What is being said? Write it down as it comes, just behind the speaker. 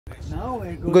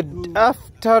Good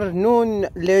afternoon,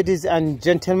 ladies and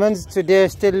gentlemen. Today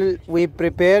still we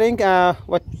preparing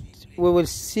what we will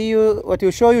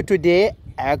show you today,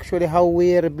 actually how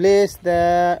we replace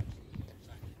the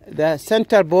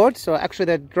center board. So actually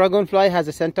the Dragonfly has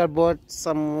a center board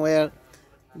somewhere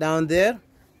down there.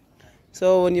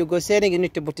 So when you go sailing, you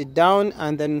need to put it down,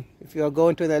 and then if you are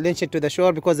going to launch it to the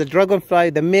shore, because the Dragonfly,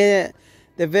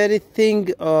 the very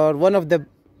thing, or one of the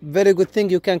very good thing,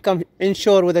 you can come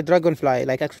inshore with a Dragonfly,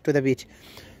 like actually to the beach.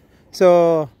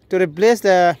 So to replace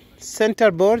the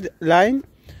center board line,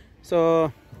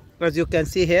 so as you can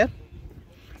see here,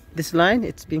 this line,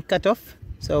 it's been cut off,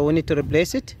 so we need to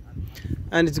replace it,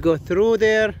 and it's go through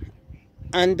there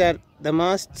under the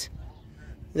mast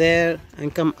there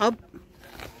and come up,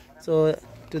 so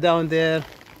to down there,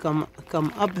 come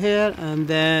up here, and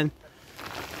then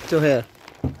to here.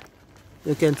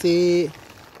 You can see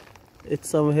it's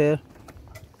somewhere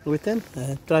written,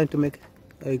 trying to make,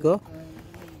 there you go.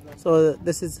 So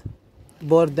this is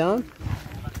board down,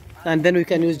 and then we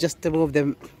can use just to move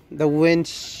the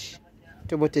winch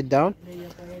to put it down.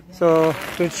 So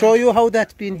to show you how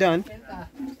that's been done,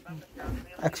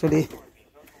 actually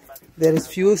there is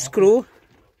few screw,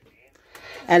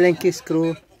 Allen key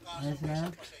screw,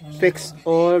 fixed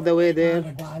all the way there,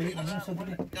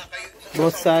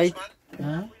 both sides,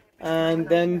 and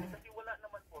then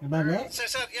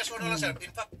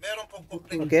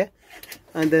okay,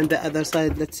 and then the other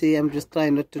side. Let's see, I'm just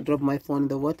trying not to drop my phone in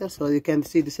the water, so you can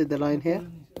see this is the line here.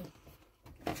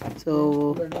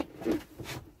 So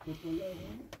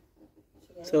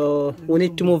we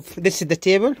need to move. This is the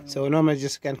table, so normally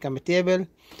just can come a table,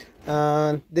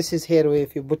 and this is here where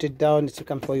if you put it down, it will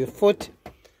come for your foot.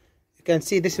 You can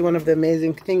see this is one of the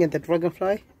amazing thing in the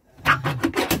Dragonfly.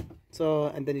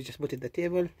 So, and then you just put it the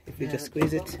table. If you just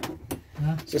squeeze it,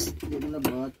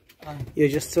 you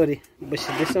just push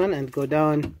this one and go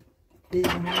down.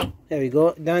 There we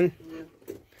go, done.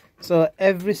 So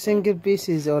every single piece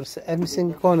is, or every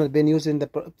single corner been used in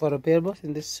for a repair boat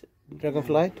in this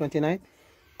Dragonfly 29.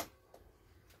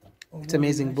 It's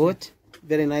amazing boat,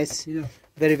 very nice,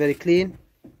 very clean.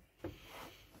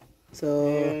 So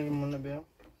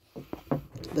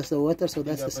that's the water, so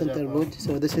that's the center board.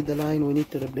 So this is the line, we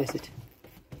need to replace it.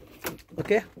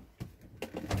 Okay,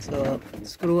 so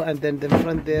screw, and then the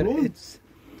front there,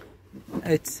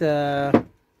 it's a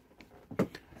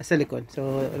silicone,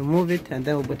 so remove it, and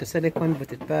then we'll put the silicone,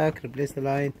 put it back, replace the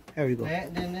line. There we go.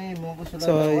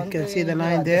 So you can see the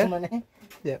line there.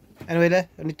 Yeah, anyway,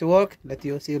 I need to work.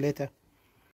 See you later.